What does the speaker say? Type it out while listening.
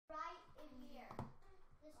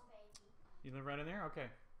You live right in there? Okay.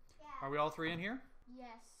 Yeah. Are we all three in here? Yes.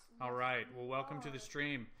 All right. Well, welcome to the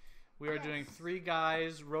stream. We are Yes. doing 3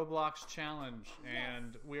 Guys Roblox Challenge,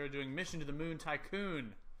 and we are doing Mission to the Moon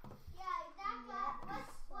Tycoon. Yeah, exactly.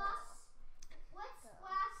 Let's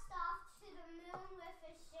blast off to the moon with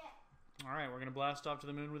a ship. All right, we're going to blast off to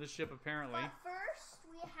the moon with a ship, apparently. But first,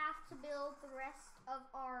 we have to build the rest of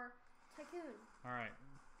our tycoon. All right.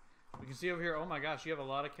 We can see over here, oh my gosh, you have a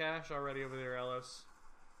lot of cash already over there, Ellis.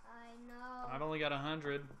 I know. I've only got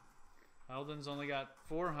 100. Eldon's only got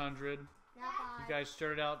 400. Now You guys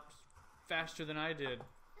started out faster than I did.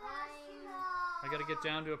 I got to get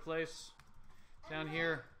down to a place down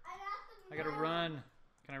here. I got to run.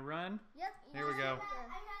 Can I run? Yep. There we go. I'm at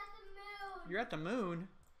the moon. You're at the moon?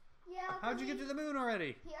 Yeah. How'd you get to the moon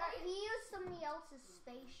already? He used somebody else's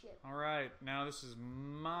spaceship. All right, now this is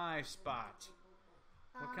my spot.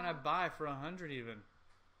 What can I buy for 100 even?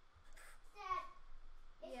 Dad,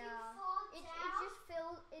 if you fall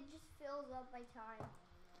down, it just fills up by time.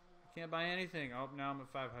 Can't buy anything. Oh, now I'm at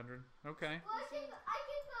 500. Okay. Well, I can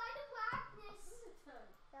buy the blackness.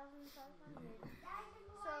 1,500.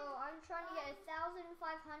 So I'm trying to get 1,500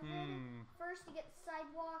 first to get the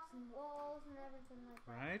sidewalks and walls and everything like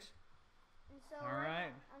that. Right. And so All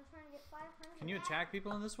right. I'm trying to get 500. Can you attack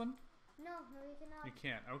people in this one? No, you cannot. You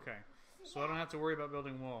can't. Okay. So I don't have to worry about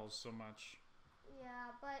building walls so much.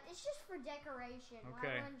 Yeah, but it's just for decoration.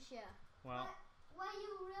 Okay. Why wouldn't you? Well, what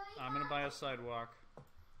you really I'm gonna buy a sidewalk.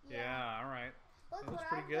 Yeah. All right. Look That's what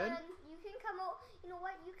pretty I've good. done. You can come out. You know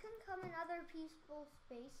what? You can come in other peaceful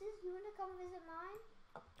spaces. You want to come visit mine?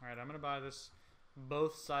 All right. I'm gonna buy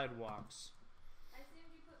both sidewalks. I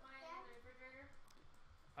assumed you put mine in the refrigerator.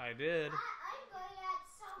 I did. I'm going at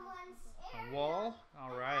someone's area. A wall.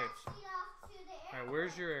 All right. All right.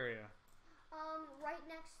 Where's your area? Right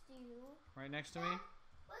next to you. Right next to me.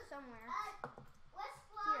 Somewhere. Let's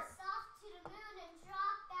blast off to the moon and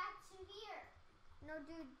drop back to here. No,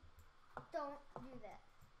 dude, don't do that.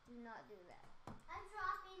 Do not do that. I'm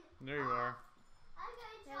dropping. There you are. I'm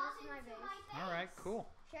going to Yeah, drop this is my into base. my base. All right. Cool.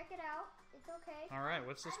 Check it out. It's okay. All right.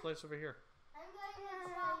 What's this place over here? I'm going to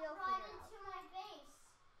you'll drop right figure it into my base.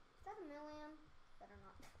 Is that a million? Better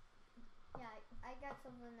not. Yeah, I got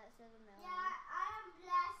something that says a million. Yeah, I'm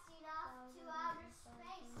blasting off to outer space.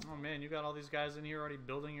 Oh man, you got all these guys in here already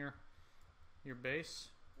building your base.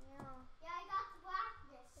 Yeah. Yeah, I got the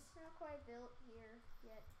blackness. It's not quite built here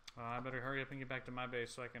yet. I better hurry up and get back to my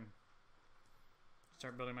base so I can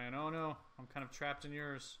start building my own. Oh no, I'm kind of trapped in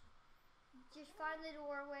yours. Just find the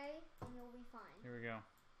doorway and you'll be fine. Here we go.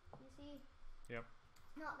 You see? Yep.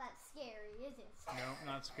 Not that scary, is it? Nope,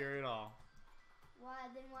 not scary at all. Why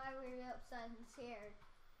were you upset and scared?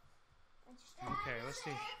 Okay, let's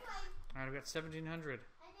see. All right, I've got 1,700.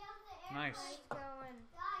 Nice. How's it going?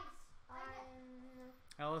 Guys,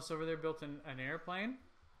 Alice over there built an airplane.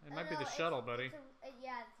 It might be the shuttle, buddy.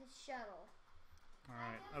 Yeah, it's a shuttle. All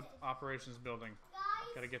right, operations building.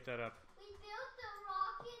 guys, Got to get that up. we built the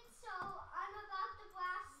rocket, so I'm about to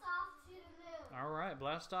blast off to the moon. All right,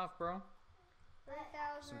 blast off, bro.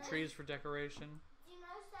 3,000. Some trees for decoration. Do you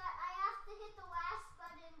notice that I have to hit the last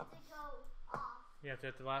button to go off? You have to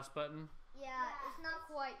hit the last button. Yeah, it's not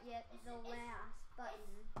quite yet the last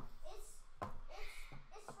button.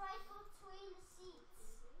 It's right between the seats.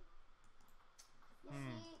 You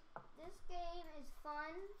see, this game is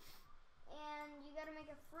fun, and you gotta make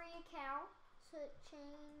a free account to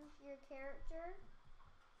change your character.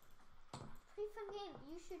 Pretty fun game.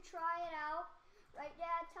 You should try it out. Right,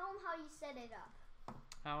 Dad? Tell them how you set it up.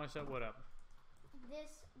 How I set what up?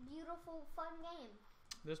 This beautiful, fun game.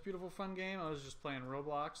 This beautiful fun game. I was just playing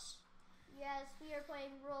Roblox. Yes, we are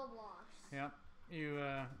playing Roblox. Yep. You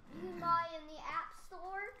You can buy in the App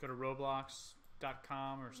Store. go to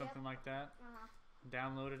roblox.com or something like that.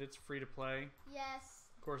 Download it. It's free to play. Yes.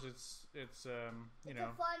 Of course, it's you It's know,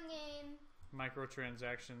 a fun game.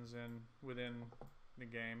 microtransactions within the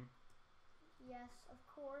game. Yes, of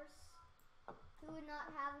course. Who would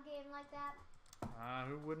not have a game like that?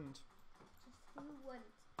 Who wouldn't? Just who wouldn't?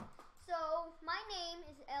 So, my name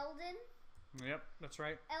is Eldon. Yep, that's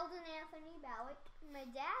right. Eldon Anthony Bowick. My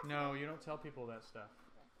dad. No, you don't tell people that stuff.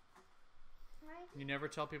 Right? You never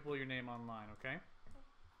tell people your name online, okay?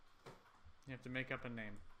 You have to make up a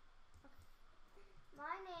name.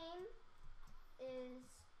 My name is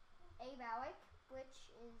A. Bowick, which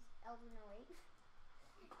is Eldon 08.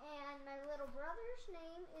 And my little brother's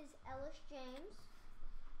name is Ellis James,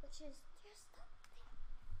 which is just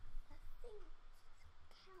the thing.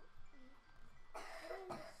 Count. It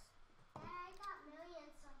is. And I got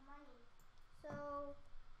millions of money. So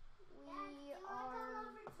we Dad, do you want to are. come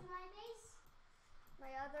over to my base?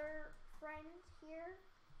 My other friend here,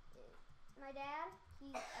 my dad,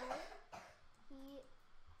 he's Elliot. He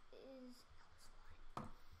is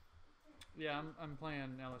Yeah, I'm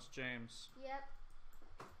playing Ellis James. Yep.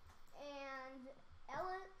 And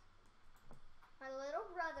Elliot, my little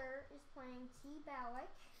brother, is playing T. Bowick.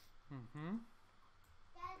 Mm-hmm.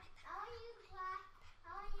 Dad, I want you to come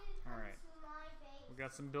Alright. to my base. We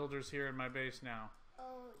got some builders here in my base now.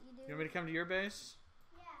 Oh, you do? You want me to come to your base?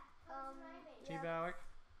 Yeah, come to my base. T. Yeah. Bowick?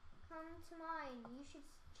 Come to mine. You should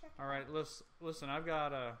check it Alright, out. listen, I've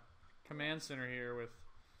got a command center here with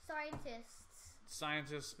Scientists.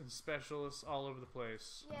 scientists and specialists all over the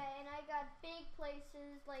place. Yeah, and I got big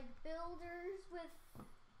places like builders with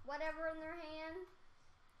whatever in their hand.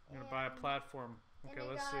 I'm gonna buy a platform. and Okay, I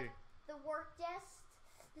let's got see. the work desk,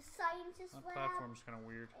 the scientist That lab, platform's kind of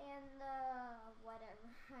weird. and whatever.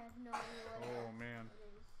 I have no idea what Oh man. it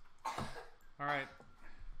is. Alright.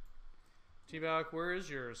 T. Bowick, where is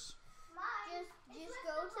yours? Mine. Just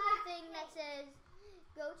go to the thing that says,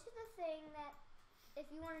 go to the thing that, if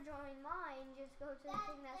you want to join mine, just go to the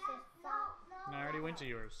thing that says No, I already went to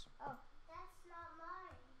yours. Oh, That's not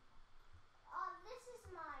mine. Oh, this is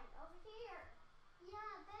mine. Over here.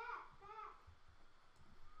 Yeah, back.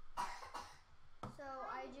 so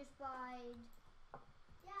I just bought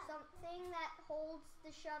Yeah. something that holds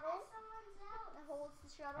the shuttle. That's someone's else. That holds the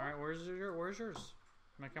shuttle. Alright, where's yours?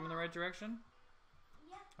 Am I coming the right direction?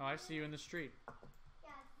 Yep. Oh, I see you in the street. Yeah,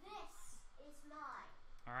 this is mine.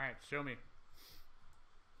 Alright, show me.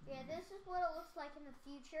 Yeah, this is what it looks like in the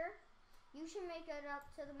future. You should make it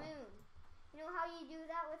up to the moon. You know how you do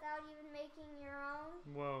that without even making your own?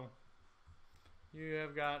 Whoa. You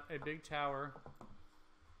have got a big tower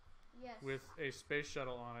Yes. with a space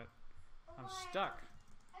shuttle on it. I'm Oh, stuck.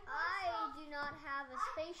 I do not have a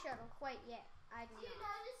space shuttle quite yet. I do Do you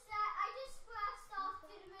not. notice that? I just blasted off to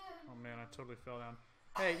the moon. Oh man, I totally fell down.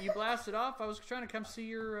 Hey, you blasted off? I was trying to come see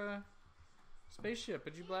your spaceship,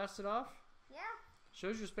 but you blasted off? Yeah,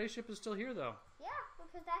 Shows your spaceship is still here though. yeah,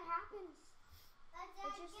 because that happens. Dad,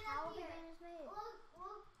 It's just get how up the here. game is made.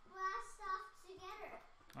 We'll blast off together.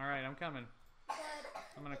 Alright, I'm coming. But,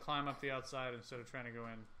 I'm gonna climb up the outside instead of trying to go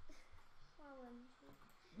in. well,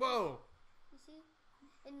 Whoa! you see?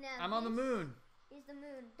 And now I'm on the this moon. is the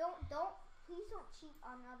moon. Please don't cheat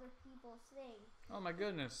on other people's thing. Oh my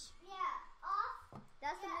goodness. Yeah, off.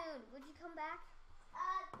 That's Yeah. the moon. Would you come back?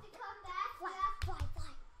 To come back, you Fly, have fly,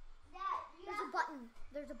 fly. Dad, you There's a have button.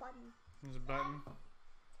 There's a button. There's a button.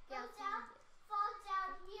 Yeah, fall down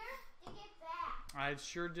here to get back. I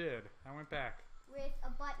sure did. I went back. with a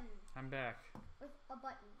button. I'm back. With a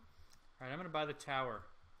button. Alright, I'm gonna buy the tower.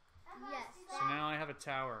 Yes. So now I have a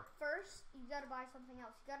tower. First, you gotta buy something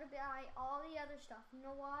else. You gotta buy all the other stuff. You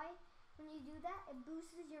know why? When you do that, it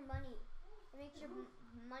boosts your money. It makes your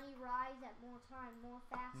money rise at more time, more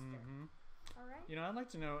faster. Mm-hmm. Alright? You know, I'd like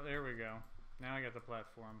to know. There we go. Now I got the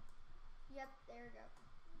platform. Yep, there you go.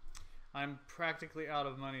 I'm practically out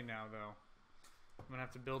of money now, though. I'm gonna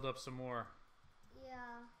have to build up some more.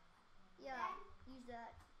 Yeah. Yeah. Use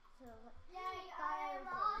that to Daddy, I am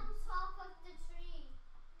on top of the tree.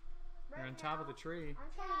 You're on top of the tree.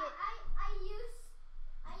 I'm Yeah, trying to get.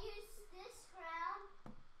 I use this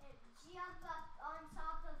ground and jump up on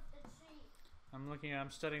top of the tree.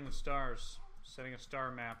 I'm studying the stars, setting a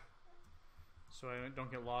star map, so I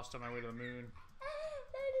don't get lost on my way to the moon.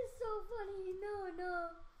 That is so funny. No.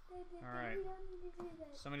 All right. We don't need to do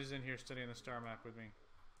that. Somebody's in here studying the star map with me.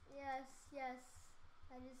 Yes.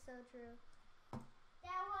 That is so true.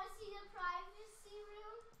 Dad, want to see the privacy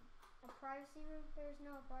room? A privacy room? There's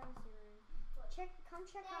no privacy room. Come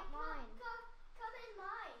check Dad, out mine. Come in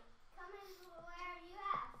mine. Come in where you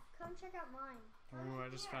have. Come check out mine. Ooh,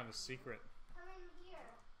 I just found a secret. Come in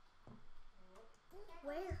here.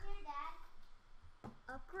 Where? Here, Dad.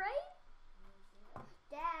 Upgrade?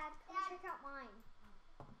 Dad, come Dad. check out mine.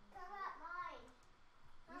 Come at mine.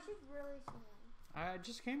 You should really see mine. I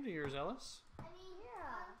just came to yours, Ellis. I mean,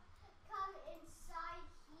 Yeah. come inside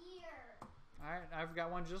here. Alright, I've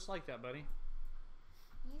got one just like that, buddy.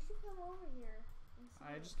 You should come over here and see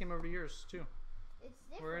I it. just came over to yours, too. It's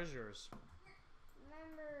different. Where is yours?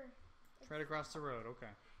 Remember, It's right across the road,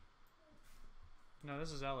 okay. No,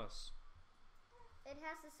 this is Ellis. it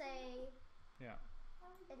has to say. Yeah.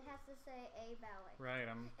 It has to say A Ballet. Right,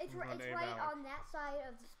 I'm It's going to right A-Valley. on that side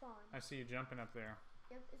of the spawn. I see you jumping up there.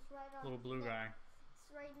 Yep, it's right on. Little blue guy.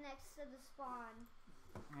 It's right next to the spawn.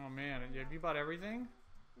 Oh man, have you bought everything?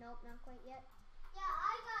 Nope, not quite yet. Yeah,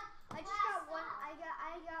 I just got one.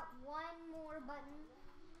 I got one more button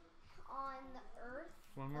on the Earth.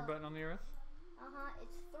 One more button on the earth?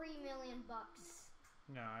 It's $3 million.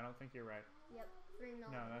 No, I don't think you're right. Yep, 3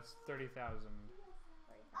 million. No, that's 30,000.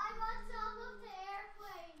 I'm on top of the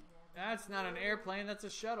airplane. That's That's not an airplane. That's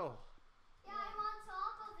a shuttle. Yeah, I'm on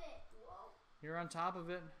top of it. Whoa. You're on top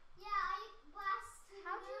of it. Yeah, I blasted.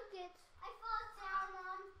 How'd you get? I fall down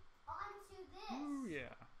onto this. Ooh,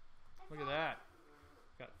 yeah. Look at that.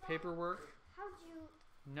 Got paperwork. How'd you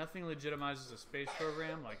Nothing legitimizes a space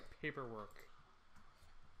program like paperwork.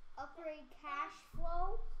 upgrade cash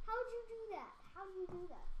flow? How'd you do that? How'd you do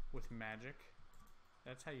that? With magic.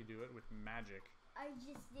 That's how you do it, with magic. I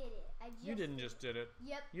just did it. You didn't just did it.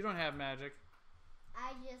 Yep. You don't have magic.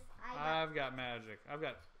 I've got magic. I've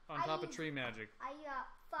got on top of tree magic. I got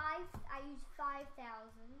 5. I used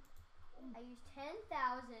 5,000. I used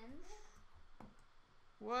 10,000.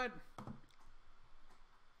 What?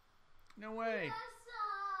 No way.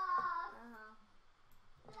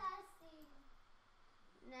 Blasting.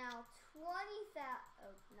 Now 20,000.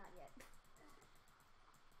 Oh, not yet.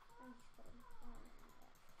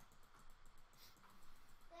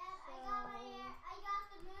 Dad, I got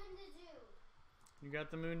the moon to do. You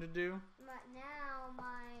got the moon to do? But now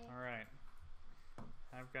my. Alright.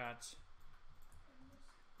 I've got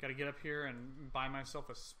to get up here and buy myself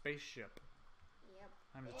a spaceship. Yep.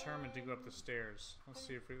 I'm determined to go up the stairs. Let's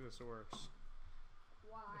see if this works.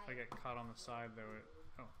 Why? If I get caught on the side, though,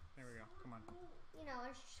 oh, there we go. Come on. You know,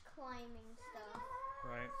 it's just climbing stuff.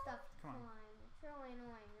 Right? Stuff to Come on. climb. It's really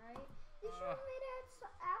annoying, right? You should have made it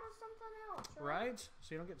out of something else, Right? So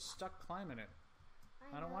you don't get stuck climbing it.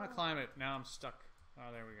 I don't want to climb it. Now I'm stuck.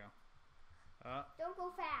 Oh, there we go. Don't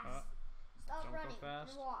go fast. Stop don't go running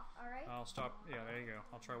fast. and walk, alright? I'll stop. Yeah, there you go.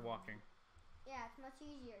 I'll try walking. Yeah, it's much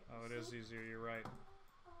easier. Oh, it is easier. You're right.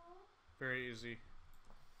 Very easy.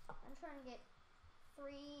 I'm trying to get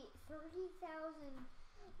 30,000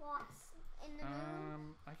 watts in the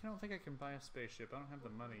moon. I don't think I can buy a spaceship. I don't have the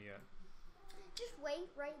money yet. Just wait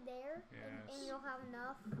right there, and Yes. you'll have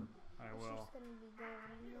enough. I It's will. just gonna be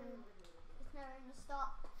going. It's never gonna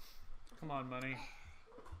stop. Come on, money.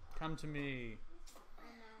 Come to me. I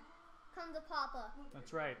know. Come to Papa.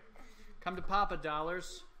 That's right. Come to Papa,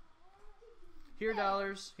 dollars. Here,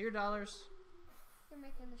 dollars. Here, dollars. You're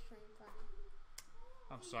making the stream funny.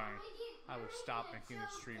 I'm sorry. I will stop making the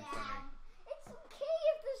stream funny. It's okay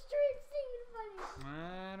if the stream's singing funny.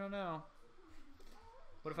 I don't know.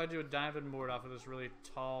 What if I do a diving board off of this really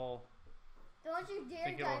tall? Don't you dare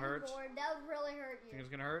Think it'll dive hurt? aboard. That would really hurt Think you. it's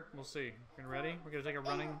gonna hurt? We'll see. You ready? We're gonna take a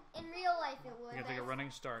running. In real life, it would. We're gonna take a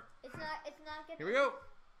running start. It's not gonna. Here we go.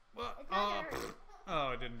 It's not gonna hurt.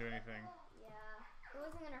 Oh, it didn't do anything. Yeah, it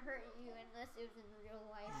wasn't gonna hurt you unless it was in real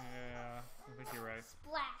life. Yeah, I think you're right.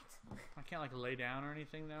 Splat. I can't like lay down or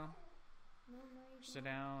anything though. No, you Sit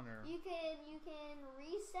down or. You can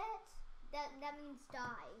reset. That means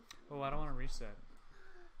die. Oh, I don't want to reset.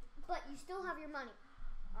 But you still have your money.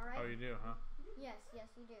 All right. Oh, you do, huh? Yes,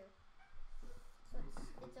 you do. So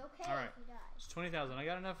it's okay All right. if you die. It's 20,000. I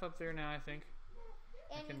got enough up there now, I think.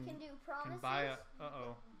 And you can do promises. Can buy a.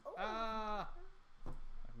 Uh-oh. Oh. Ah!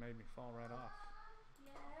 That made me fall right off.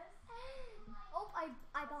 Yes. Oh,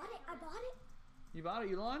 I bought it. I bought it. You bought it?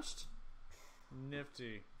 You launched?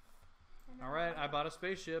 Nifty. All right, I bought a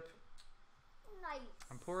spaceship. Nice.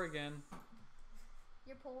 I'm poor again.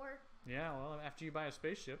 You're poor. Yeah, well, after you buy a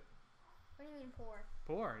spaceship, What do you mean poor?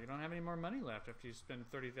 poor. You don't have any more money left after you spend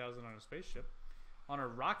 30,000 on a spaceship, on a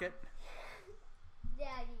rocket.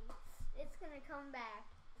 Daddy, it's gonna come back.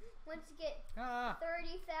 Once you get Ah!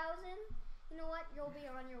 30,000, you know what? You'll be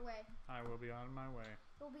on your way. I will be on my way.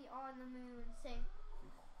 You'll be on the moon. Say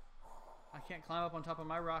I can't climb up on top of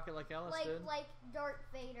my rocket like Alice did. like Darth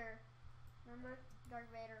Vader. Remember Darth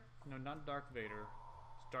Vader? No, not Darth Vader.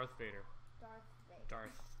 It's Darth Vader. Darth Vader.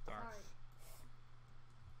 Darth. Sorry.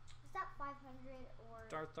 Is that 500 or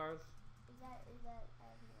Darth. Is that I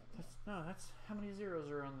have no idea. No, that's how many zeros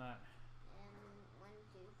are on that? And 1,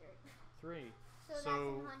 2, 3. 3. So that's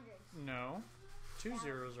in hundreds. No, 2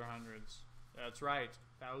 zeros are hundreds. That's right,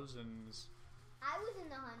 thousands. I was in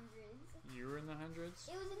the hundreds. You were in the hundreds?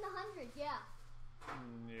 It was in the hundreds, yeah.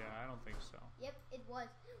 Yeah, I don't think so. Yep, it was.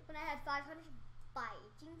 When I had 500 by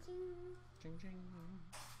ching ching. Ching ching.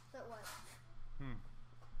 So it was.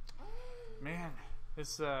 Man,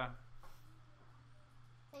 this Thing's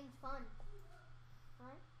fun.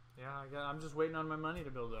 Right? yeah, I'm just waiting on my money to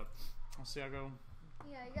build up. I'll see. I'll go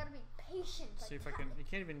Yeah, you gotta be patient. see if I can. You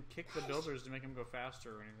can't even kick the builders to make them go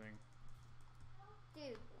faster or anything.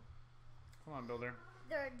 Dude, Come on, builder.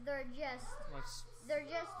 they're just Let's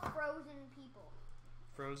frozen people.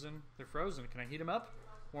 frozen. They're frozen. Can I heat them up?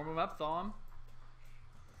 Warm them up. Thaw them.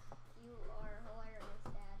 You are hilarious,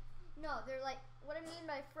 Dad. No, they're like, what I mean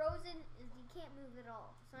by frozen is you can't move at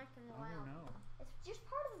all. It's not gonna Oh allow. no. It's just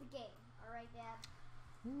part of the game, alright, Dad?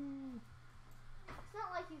 Woo. It's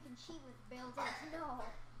not like you can cheat with buildings, no.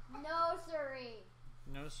 No, siree.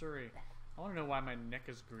 No siree. I want to know why my neck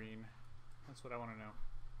is green. That's what I want to know.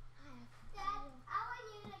 Dad, I want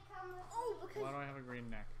you to come with me. Because Why do I have a green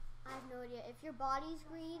neck? I have no idea. If your body's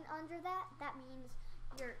green under that, that means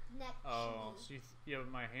your neck. Oh, should so yeah,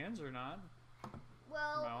 but my hands are not. be.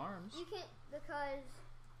 Well, My arms. you can because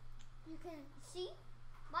you can see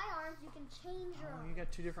my arms. You can change your Oh, arms. you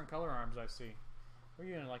got two different color arms. I see. What are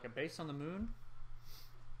you in, like a base on the moon?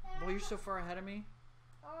 Well, you're so far ahead of me.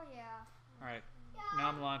 Oh yeah. All right, now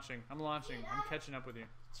I'm launching. I'm catching up with you.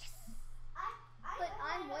 But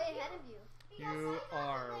I'm way ahead of you. You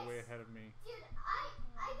are way ahead of me. Dude,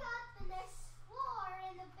 I got the next floor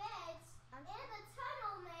and the beds and the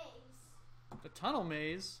tunnel maze. The tunnel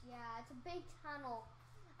maze. Yeah, it's a big tunnel.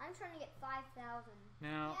 I'm trying to get 5,000.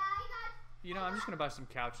 Now, Yeah, I'm just gonna buy some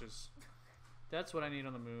couches. That's what I need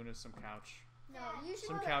on the moon is some couch. No, you should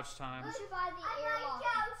Some buy couch time. You should buy the I airlock.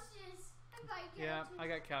 like couches. I like couches. Yeah, I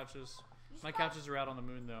got couches. You should My buy- couches are out on the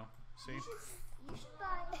moon though. See? You should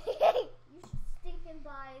buy. You should stink and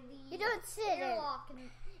buy the You don't sit in. airlock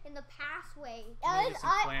in the pathway, Let me get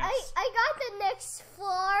some plants. I got the next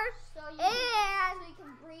floor so you and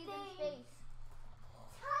can breathe in space.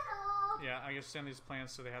 tunnel. Yeah, I guess send these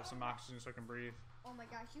plants so they have some oxygen so I can breathe. Oh my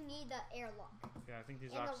gosh, you need the airlock. Yeah, I think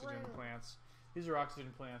these In the oxygen room. plants. These are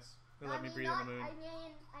oxygen plants. They let me breathe not, on the moon.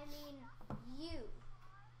 I mean, you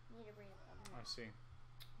need to breathe on the I moon. see.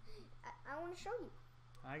 I want to show you.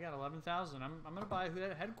 I got 11,000. I'm gonna buy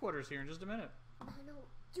headquarters here in just a minute. No,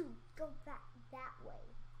 dude, go that way.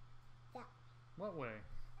 What way?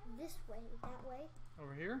 This way, that way.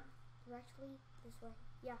 Over here? Directly this way.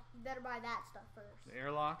 Yeah, you better buy that stuff first. The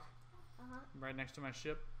airlock, Uh-huh. right next to my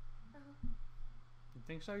ship. Uh-huh. You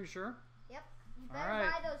think so? You sure? Yep. You All better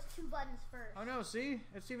right. buy those 2 buttons first. Oh no! See,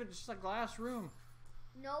 it's just a glass room.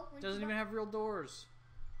 No, when Doesn't you even buy- have real doors.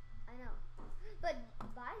 I know. But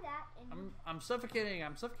buy that and I'm suffocating.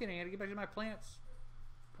 I'm suffocating. I gotta get back to my plants.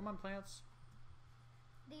 Come on, plants.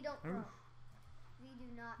 they don't grow. They do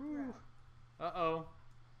not grow. Uh-oh.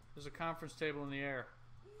 There's a conference table in the air.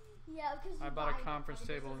 Yeah, because I bought a conference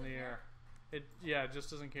table in the air. It just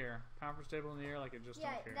doesn't care. Conference table in the air like it just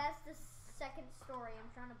Yeah, don't care. that's the second story. I'm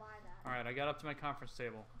trying to buy that. All right, I got up to my conference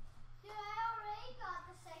table. Dude, I already got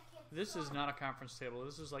the second This floor. is not a conference table.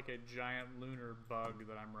 This is like a giant lunar bug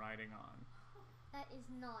that I'm riding on. That is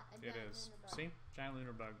not a It giant is. lunar bug. See? Giant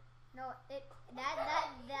lunar bug. No, that You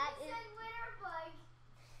is said winter bug.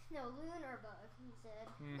 no lunar bug. He said.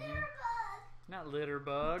 Mm-hmm. Winter bug. Not litter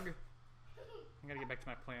bug. I gotta get back to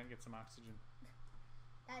my plant and get some oxygen.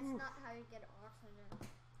 That's not how you get oxygen.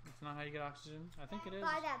 It's not how you get oxygen. I think it is.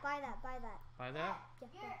 Buy that. Buy that. Buy that. Buy that?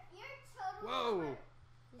 Yeah. You're totally Whoa! over.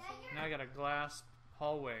 You Dad, see? you're, Now I got a glass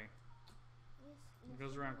hallway. Yes, It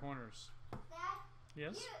goes around corners. Dad,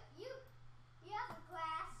 Yes? you have a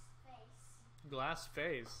glass face. Glass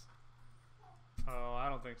face. Oh, I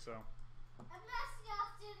don't think so. I'm messing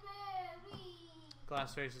up the movie.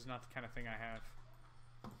 Glass face is not the kind of thing I have.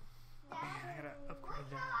 Dad, I gotta upgrade look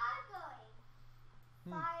that. how I'm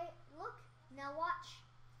going. Buy. Look. Now watch,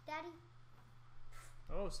 Daddy.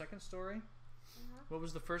 Oh, second story? Uh-huh. What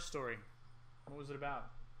was the first story? What was it about?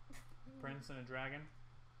 Prince and a dragon?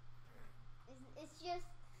 It's just.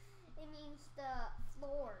 It means the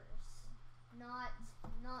floors, not.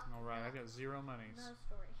 Alright, I got 0 monies. Not a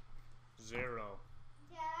story. 0.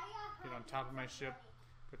 Dad, I got Get on top of my hundreds ship.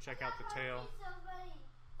 money. Go check out the tail. So money.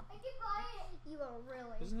 I can buy it. You are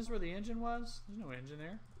really. Isn't this where the engine was? There's no engine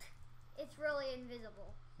there. It's really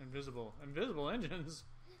invisible. Invisible engines.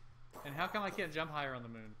 And how come I can't jump higher on the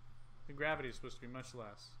moon? The gravity is supposed to be much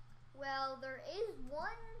less. Well, there is one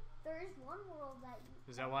world that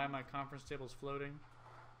you. Is that why my conference table's floating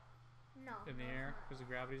No. in the air? Because the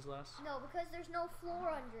gravity's less? No, because there's no floor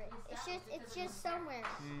under it. It's just somewhere.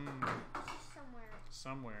 It's just somewhere.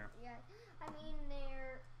 Somewhere. Yeah. I mean,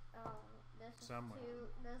 this is Somewhere.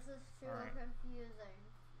 This is too Alright. confusing.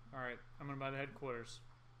 Alright, I'm gonna buy the headquarters.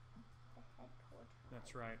 The headquarters.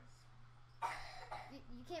 That's right.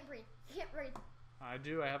 You can't breathe. You can't breathe. I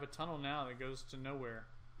do. I have a tunnel now that goes to nowhere.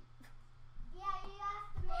 Yeah, you have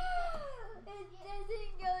to make It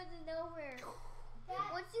doesn't go to nowhere.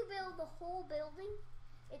 Once you build the whole building,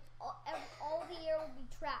 it's all the air will be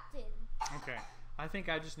trapped in. Okay. I think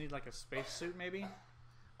I just need like a spacesuit maybe.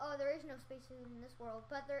 Oh, there is no spacesuit in this world,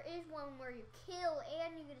 but there is one where you kill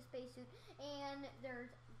and you get a spacesuit, and there's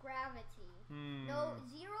gravity. No,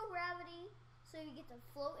 0 gravity, so you get to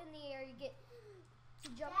float in the air. You get to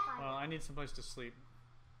jump high. Well, I need someplace to sleep.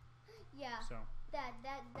 Yeah, So, that.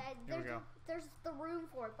 Here we go. There's the room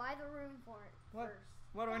for it. Buy the room for it What? first.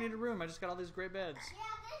 why do I need a room? I just got all these great beds. Yeah,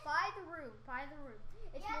 this. Buy the room. Buy the room.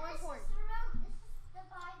 It's yeah, more this important. is the room. This is the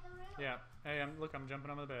buy the Look, I'm jumping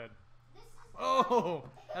on the bed. This is Oh,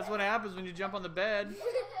 that's what happens when you jump on the bed.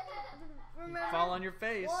 You Remember, fall on your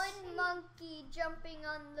face. one monkey jumping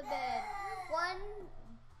on the bed. One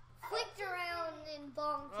flicked around and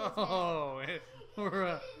bonked his head.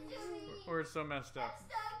 Oh, we're so messed up.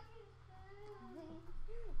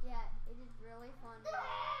 Yeah, it is really fun.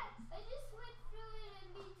 I just went through it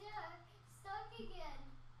and be stuck again.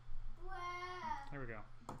 Wow. Here we go.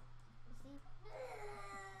 See?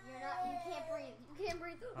 You can't breathe. You can't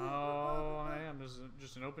breathe. Oh, I am. This is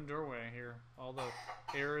just an open doorway here. All the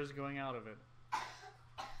air is going out of it. I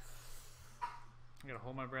gotta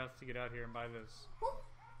hold my breath to get out here and buy this.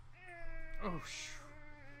 Oh,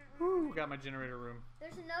 whoo, got my generator room.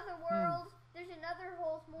 There's another world. There's another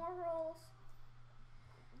holes. More holes.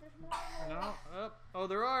 There's more holes. No, up. Oh,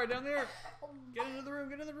 there are down there. Get into the room.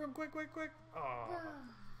 Get into the room. Quick, quick, quick.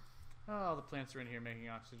 Oh, the plants are in here making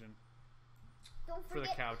oxygen. Don't For the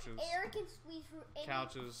forget, couches. Air can squeeze through any,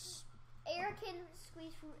 Couches. Air can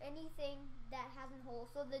squeeze through anything that hasn't holes.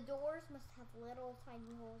 So the doors must have little tiny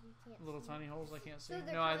holes you can't Little see. tiny holes I can't see. So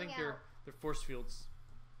they're No, I coming think out. they're force fields.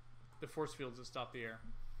 The force fields that stop the air.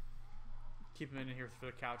 Keep them in here for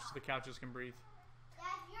the couch so the couches can breathe. Dad,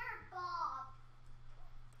 you're Bob.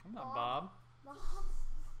 I'm not Bob.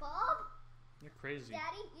 Bob? You're crazy.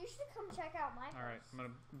 Daddy, you should come check out my house. All right, I'm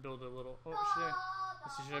gonna build a little. Oh,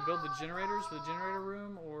 should I build the generators for the generator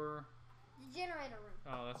room or? The generator room.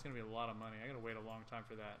 Oh, that's gonna be a lot of money. I gotta wait a long time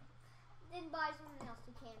for that. Then buy something else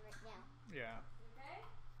you can right now. Yeah. Okay?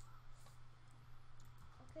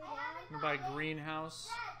 Okay, Dad? I'm gonna buy a greenhouse.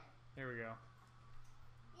 There we go.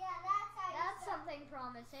 Yeah, that's how That's something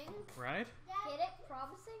promising. Right? Get it?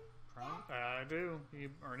 Promising? I do. You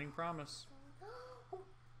earning promise.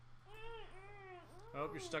 Oh,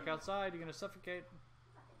 you're stuck outside. You're gonna suffocate.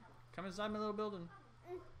 Come inside my little building.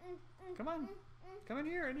 Come on. Come in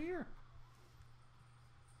here. In here.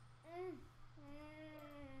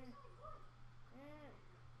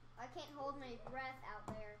 I can't hold my breath out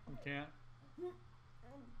there. You can't.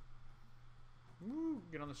 Woo,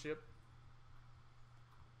 get on the ship.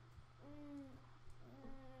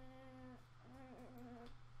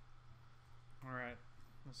 All right.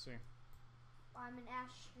 Let's see. I'm an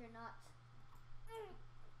astronaut.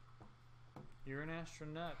 You're an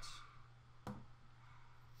astronaut.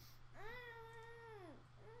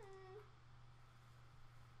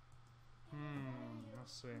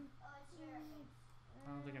 Let's see. I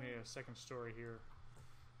don't think I need a second story here.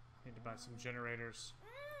 Need to buy some generators.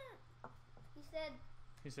 He said,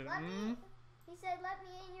 He said, let me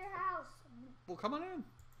in your house. Well, come on in.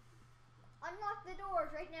 Unlock the doors.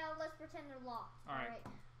 Right now, let's pretend they're locked. All right.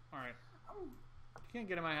 All right. You can't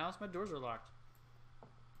get in my house. My doors are locked.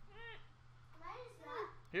 Mine is not.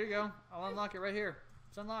 Here you go. I'll unlock it right here.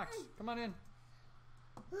 It's unlocked. Come on in.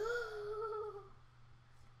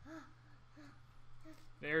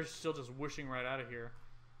 The air's still just whooshing right out of here.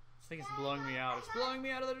 I think it's blowing me out. It's blowing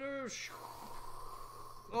me out of the door.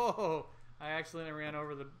 Oh, I accidentally ran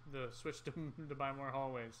over the switch to buy more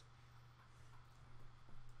hallways.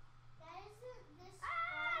 That isn't this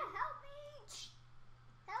Help me!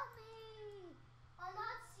 Help me! I'll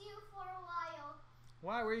not see you for a while.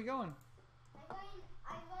 Why? Where are you going?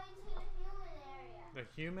 I'm going to the human area. The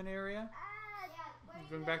human area? Yeah, where You you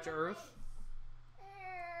going back to the Earth? place.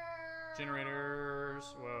 Generators.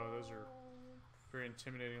 Whoa, those are very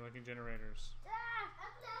intimidating looking generators.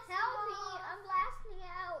 Help me! I'm blasting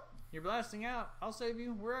out. You're blasting out. I'll save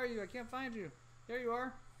you. Where are you? I can't find you. There you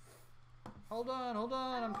are. Hold on, hold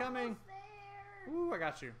on. I'm coming. almost there. Ooh, I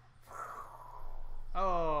got you.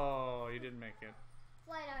 Oh, you didn't make it.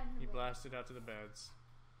 Flight out in the You wind. blasted out to the beds.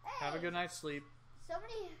 Hey, Have a good night's sleep.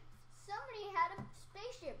 Somebody had a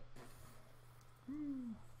spaceship.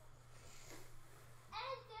 And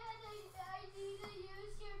then I need to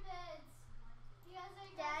use your beds. Because I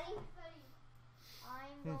got Daddy? somebody.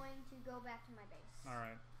 I'm going to go back to my base. All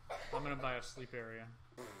right. I'm going to buy a sleep area.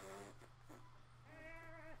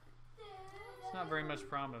 It's not very much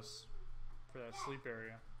promise for that sleep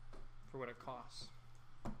area for what it costs.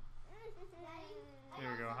 There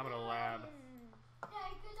we go. How about a lab? Dad,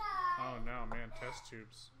 good night. Oh no, man. Test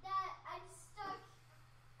tubes. Dad, I'm stuck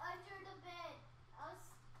under the bed.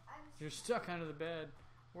 You're stuck under the bed.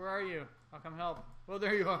 Where are you? I'll come help. Well,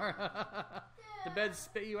 there you are. The bed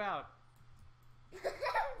spit you out. Well,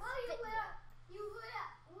 you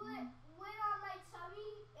went on my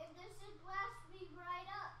tummy and this would blast me right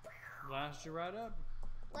up. Blast you right up.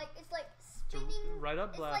 It's like It's a spitting. right up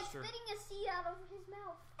It's blaster. like spitting a seed out of his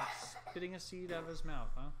mouth. Spitting a seed out of his mouth,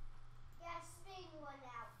 huh? Yeah, spitting one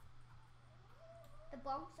out. The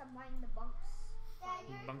bunks. I'm buying the bunks. Dad,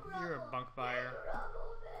 You're a bunk buyer.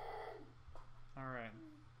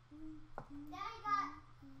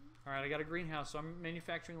 Alright, I got a greenhouse, so I'm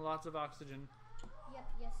manufacturing lots of oxygen. Yep,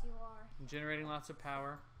 yes you are. I'm generating lots of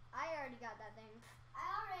power. I already got that thing. I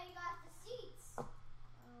already got the seats. Oh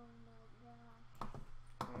my god.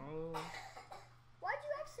 Oh. Why'd you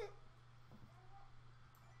exit?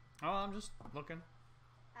 Oh, I'm just looking.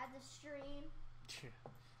 At the stream.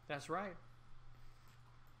 That's right.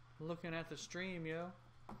 Looking at the stream, yo.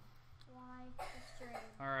 Why the stream?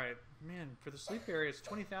 Alright. Man, for the sleep area, it's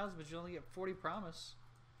 20,000, but you only get 40 promise.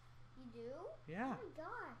 You do? Yeah. Oh my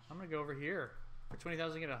gosh. I'm going to go over here. For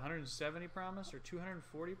 20,000, you get 170 promise or 240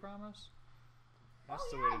 promise. That's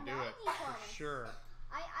the way to do it. For sure.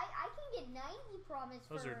 I can get 90 promise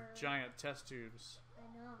Those for... are giant test tubes. I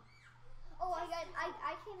know. Oh, I can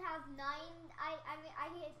have 9. I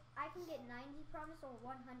can get 90 promise or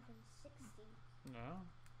 160. No.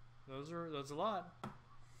 That's a lot.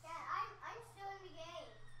 Yeah, I'm still in the game.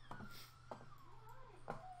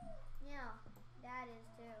 Yeah, Dad is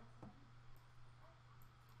too.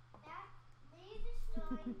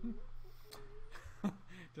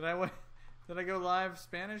 Did I go live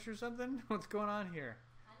Spanish or something? What's going on here?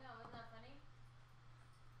 I know,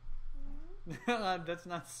 isn't that funny? That's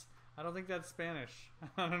not. I don't think that's Spanish.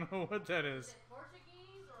 I don't know what that Is is. it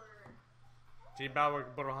Portuguese or? Tibawak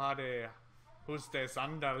Borhade. Usted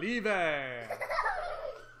anda libre.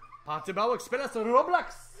 Patibawak spelas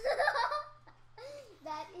Roblox.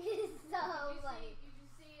 That is so funny. Did you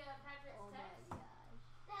see Patrick's Oh my text? gosh.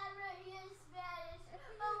 That right here is Spanish. But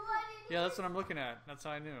what did Yeah, that's what I'm looking at. That's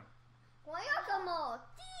how I knew. Guacamole,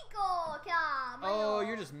 tico, camo. Oh,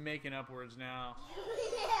 you're just making up words now.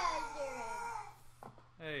 Yeah,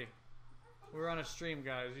 Hey, we're on a stream,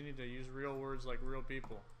 guys. You need to use real words like real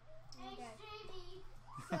people. Hey, Okay. Streamy.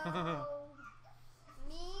 So,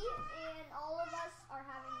 me and all of us are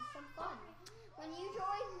having some fun. When you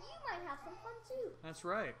join, you might have some fun too. That's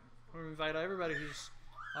right. We invite everybody who's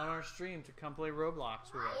on our stream to come play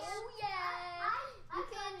Roblox with us. Oh yeah!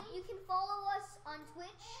 You can follow us on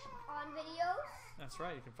Twitch on videos. That's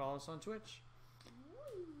right. You can follow us on Twitch.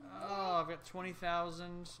 Oh, I've got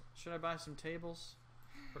 20,000. Should I buy some tables?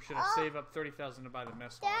 Or should I save up 30,000 to buy the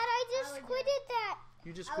mess hall? Dad, I just quitted that.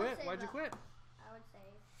 You just I would quit? save Why'd you up. quit? I would say.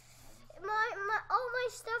 All my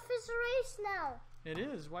stuff is erased now. It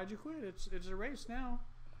is. Why'd you quit? It's a race now.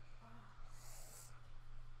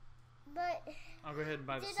 But I'll go ahead and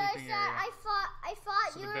buy the did I sleeping say area. I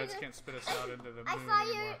thought So you the were beds go- can't spit us out into the moon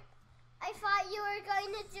anymore. I thought you were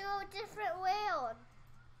going to do a different world.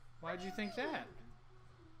 Why'd you think that?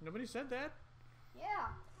 Nobody said that. Yeah.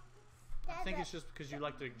 I think it's just because you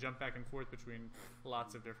like to jump back and forth between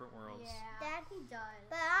lots of different worlds. Yeah. Dad, he does.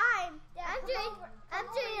 But I'm doing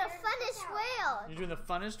the funnest world. You're doing the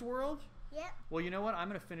funnest world? Yep. Well, you know what? I'm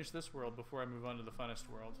going to finish this world before I move on to the funnest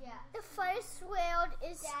world. Yeah. The funnest world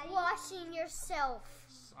is Daddy? washing yourself.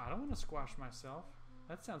 I don't want to squash myself.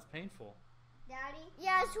 That sounds painful. Daddy?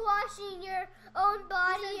 Yeah, it's washing your own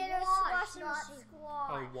body He in said a wash, washing not machine.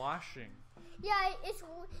 squash. Oh, washing. Yeah,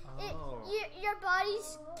 your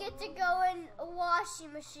bodies get to go in a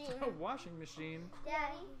washing machine. A washing machine.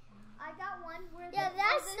 Daddy, I got one where Yeah,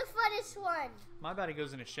 that's the funnest one. My body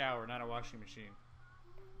goes in a shower, not a washing machine.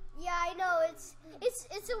 Yeah, I know.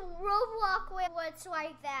 It's a Roblox where it's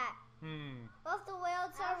like that. both the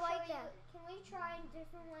worlds are like that. Can we try a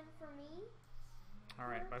different one for me? All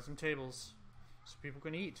right, buy some tables so people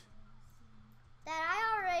can eat. That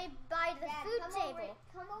I already buy the Dad, food table.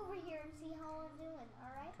 Come over here and see how I'm doing,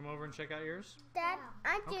 alright? Come over and check out yours. Dad,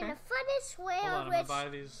 I'm doing Okay. the funnest Hold on, world, I'm gonna buy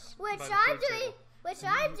these. which buy the I'm food doing, table. which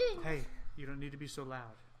I'm doing, Hey, you don't need to be so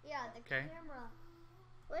loud. Yeah, the Okay. camera.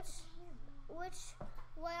 which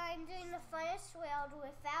when I'm doing the funnest world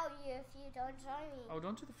without you if you don't join me. Oh,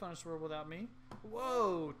 don't do the funnest world without me.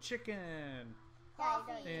 Whoa, chicken.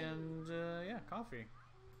 Coffee. And, yeah, coffee.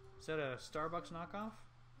 Is that a Starbucks knockoff?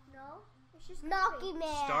 No? It's just Knocky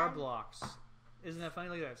Man. Starblocks. Isn't that funny?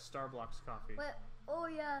 Look at that, Starblocks coffee. But, oh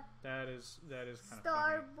yeah. That is kind of funny.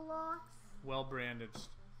 Star blocks. Well branded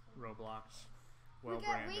Roblox. Well We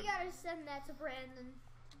branded. gotta send that to Brandon.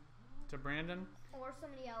 To Brandon Or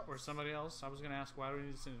somebody else. or somebody else? I was gonna ask, why do we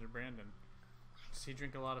need to send it to Brandon? Does he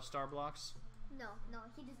drink a lot of Starblocks? No,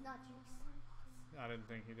 he does not drink. I didn't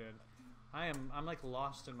think he did. I'm like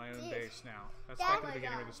lost in my own Dude. base now. That's Dad- back Oh in my the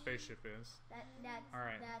beginning where the gosh. spaceship is. That's All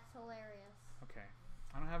right. That's hilarious. Okay.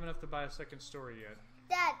 I don't have enough to buy a second story yet.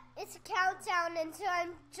 Dad, it's a countdown until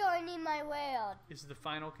I'm joining my world. Is it the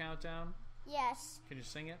final countdown? Yes. Can you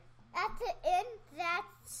sing it? At the end,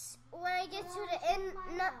 that's when I get to the end.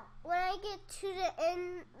 When I get to the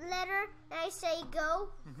end letter and I say go,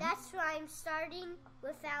 that's where I'm starting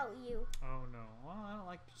without you. Oh no. Well, I don't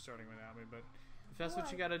like starting without me, but if that's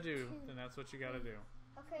what you gotta do, then that's what you gotta do.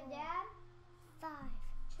 Okay, Dad. 5.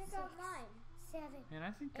 Check out mine. 7. Man,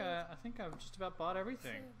 I think I've just about bought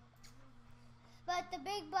everything. But the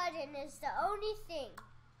big button is the only thing.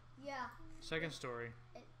 Yeah. Second story.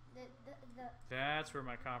 That's where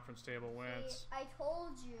my conference table went. See, I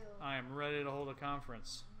told you. I am ready to hold a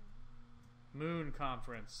conference. Moon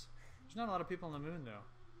conference. There's not a lot of people on the moon though.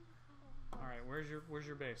 All right, where's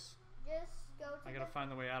your base? Just go to I gotta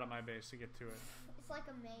find the way out of my base to get to it. It's like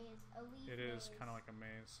a maze. A leaf It is maze. kind of like a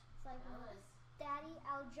maze. It's like, Daddy,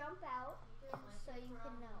 I'll jump out so you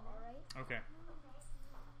can know, alright? Okay.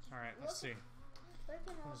 All right, let's see. Look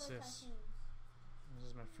at all What is the this? tycoons. This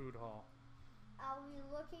is my food hall. I'll be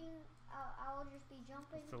looking, I'll just be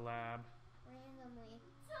jumping It's the lab. randomly.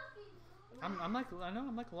 I'm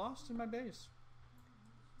like lost in my base.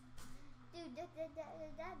 Dude,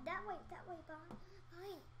 that way,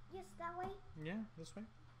 behind. Yes, that way. Yeah, this way.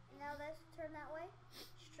 Now let's turn that way.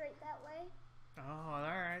 Straight that way. Oh, all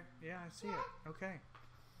right. Yeah, I see it. Okay.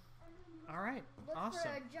 All right. Look Awesome. for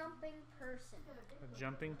a jumping person. A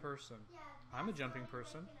jumping person. I'm a jumping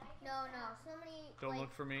person. No, somebody. Don't like,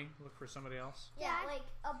 look for me. Look for somebody else. Yeah, like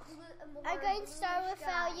a blue. I'm going to start bluish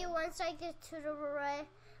without guy. you once I get to the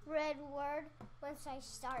red word. Once I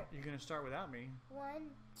start. You're gonna start without me.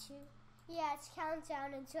 1, 2. Yeah, it's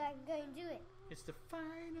countdown until I'm going to do it. It's the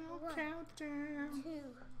final 1, countdown. 2.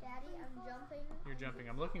 Daddy, I'm jumping. You're jumping.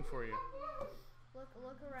 I'm looking for you. Look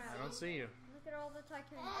around. I don't see you. Look at all the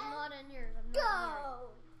tycoons. I'm not in yours. I'm not in yours.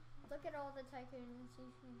 Go! Look at all the tycoons and see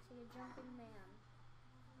if you can see a jumping man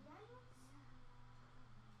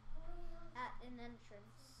at an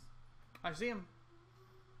entrance. I see him.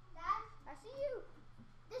 Dad, I see you.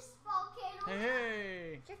 this volcano.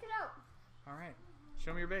 Hey. Check it out. All right.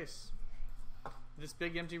 Show me your base. This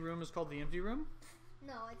big empty room is called the empty room?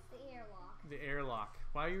 No, it's the airlock. The airlock.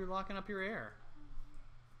 Why are you locking up your air?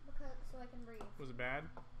 Because so I can breathe. Was it bad?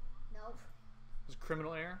 Nope. Was it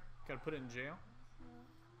criminal air? Gotta put it in jail?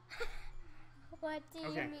 What do Okay.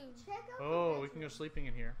 you mean? Check out. Oh, the we can go sleeping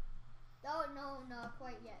in here. Oh no, not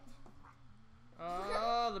quite yet.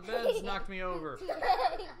 Oh, the bed's knocked me over. Okay.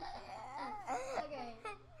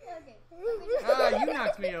 Ah, you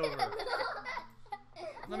knocked me over.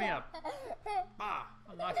 Let me up. Ah,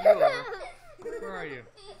 I'll knock you over. Where are you?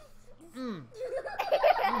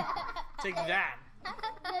 Take that.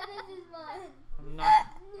 This is mine. I'm not.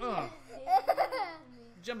 Oh,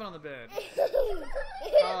 jumping on the bed.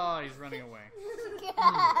 Oh, he's running away.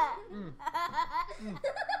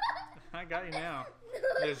 I got you now.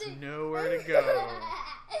 There's nowhere to go.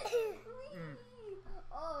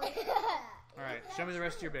 Oh. All right, show me the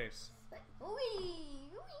rest of your base. Wee.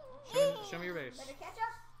 Show me your base. Better catch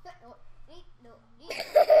up. No.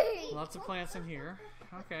 Lots of plants in here.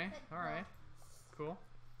 Okay, all right, cool.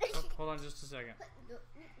 Oh, hold on just a second.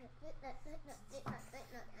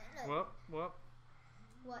 Whoop.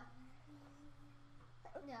 What?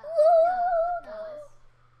 No.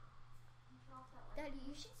 Daddy,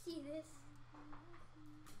 you should see this.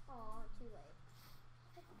 Oh, too late.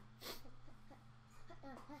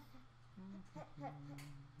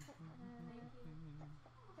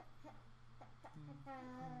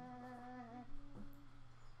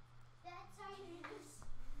 That's our news.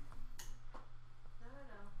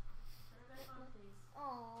 No. Turn it back on, please.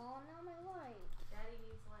 Oh, now my light. Daddy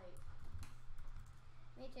needs light.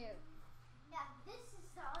 Me too. Yeah, this is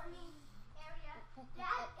the army area.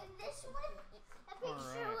 Dad, and this one, A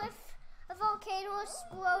picture Alright. with a volcano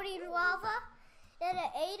exploding lava and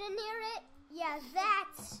an Ada near it. Yeah,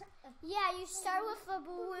 that's. Yeah, you start with a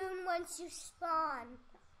balloon once you spawn.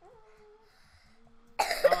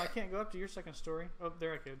 Oh, I can't go up to your second story. Oh,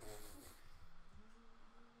 there I could.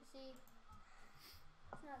 See,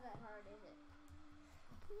 it's not that hard, is it?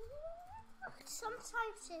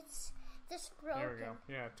 Sometimes it's this broken. There we go.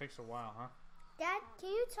 Yeah, it takes a while, huh? Dad, can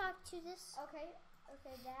you talk to this? Okay,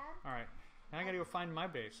 Dad. All right. Now I gotta go find my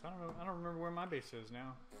base. I don't know. I don't remember where my base is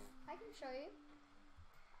now. I can show you.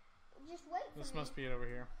 Just wait for This me. must be it over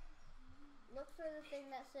here. Look for the thing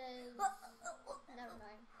that says. Never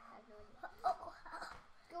mind. I have no idea.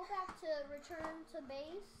 Go back to return to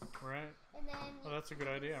base, Right? and then. Well, that's a good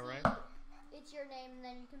idea, right? It's your name, and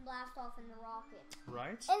then you can blast off in the rocket.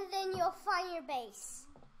 Right? And then you'll find your base.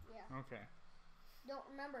 Yeah. Okay. Don't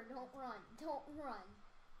run. Don't run.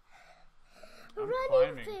 I'm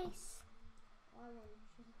Running climbing. base. Why wouldn't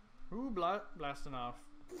you? Ooh, blasting off.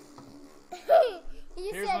 You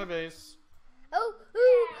Here's said, my base. oh,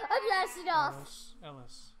 ooh, I blasted off.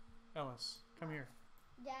 Ellis, come here.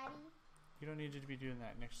 Daddy. You don't need to be doing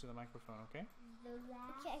that next to the microphone, okay?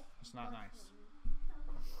 Okay. It's not nice.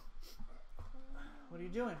 What are you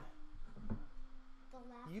doing? The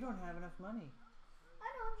last. You don't have enough money. I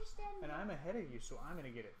understand. And I'm ahead of you, so I'm going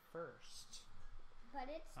to get it first. But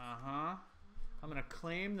it's Uh-huh. I'm going to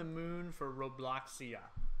claim the moon for Robloxia.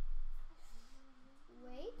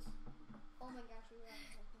 wait. Oh my gosh, you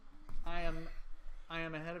were I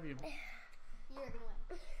am ahead of you. You're gonna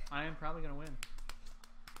win. I am probably going to win.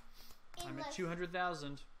 I'm at Unless-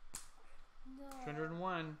 200,000. No.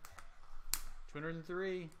 201.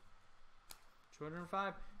 203.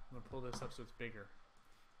 205. I'm going to pull this up so it's bigger,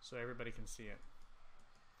 so everybody can see it.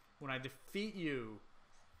 When I defeat you.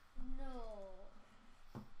 No.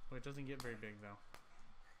 Well, it doesn't get very big, though.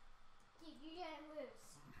 Dude, you gotta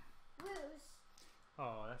lose. Lose.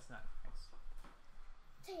 Oh, that's not nice.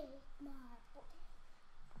 Take my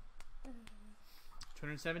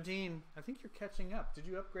 217. I think you're catching up. Did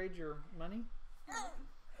you upgrade your money? I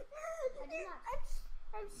did not.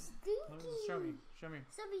 I'm stinky. Show me. Show me.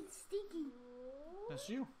 Something stinky. That's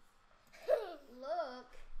you. Look.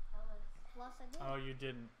 Plus I did. Oh, you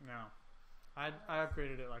didn't. No. I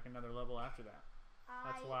upgraded it like another level after that.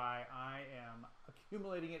 That's why I am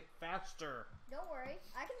accumulating it faster. Don't worry.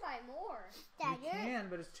 I can buy more. Dad, You can,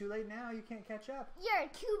 but it's too late now. You can't catch up. you're a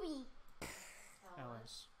QB.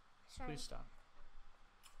 Alice, Sorry. please stop.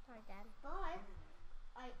 Sorry, Dad. But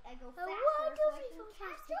I go Oh, faster so I can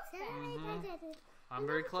catch up fast. I'm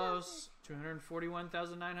very close.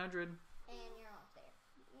 241,900. And you're not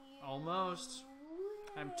there. Almost.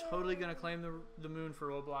 I'm totally going to claim the moon for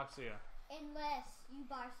Robloxia. Unless you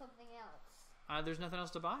buy something else. There's nothing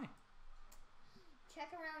else to buy. Check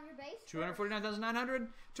around your base. 249,900.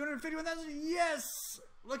 251,000. Yes!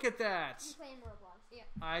 Look at that. You play in Roblox. Yeah.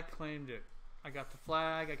 I claimed it. I got the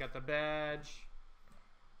flag. I got the badge.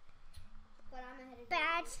 But I'm ahead of you.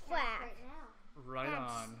 Badge flag. Right now. Right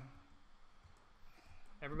That's- on.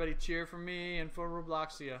 Everybody cheer for me and for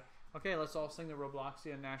Robloxia. Okay, let's all sing the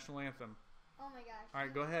Robloxia national anthem. Oh my gosh. All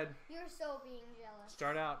right, go ahead. You're so being jealous.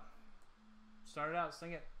 Start out. Start it out.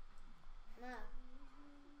 Sing it. No.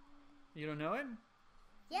 You don't know it?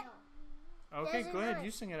 Yep. No. Okay, Doesn't go ahead. know it.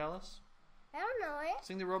 You sing it, Ellis. I don't know it.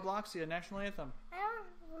 Sing the Robloxia national anthem. I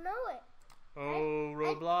don't know it. Oh,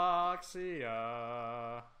 Robloxia,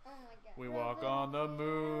 Oh my god. we walk on the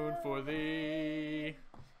moon for thee.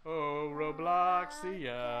 Oh,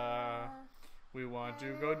 Robloxia, we want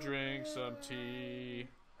to go drink some tea.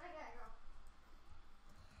 I gotta go.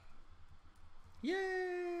 Yay!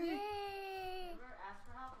 Yay! Remember, ask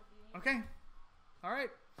for help if you need. Okay. All right.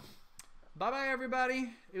 Bye-bye, everybody.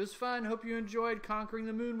 It was fun. Hope you enjoyed conquering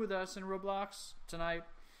the moon with us in Roblox tonight.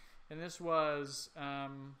 And this was,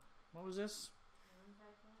 what was this?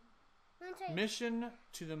 Mission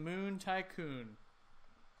to the Moon Tycoon.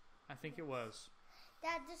 I think it was.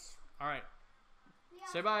 Dad, just All right.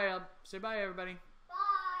 Say bye, everybody.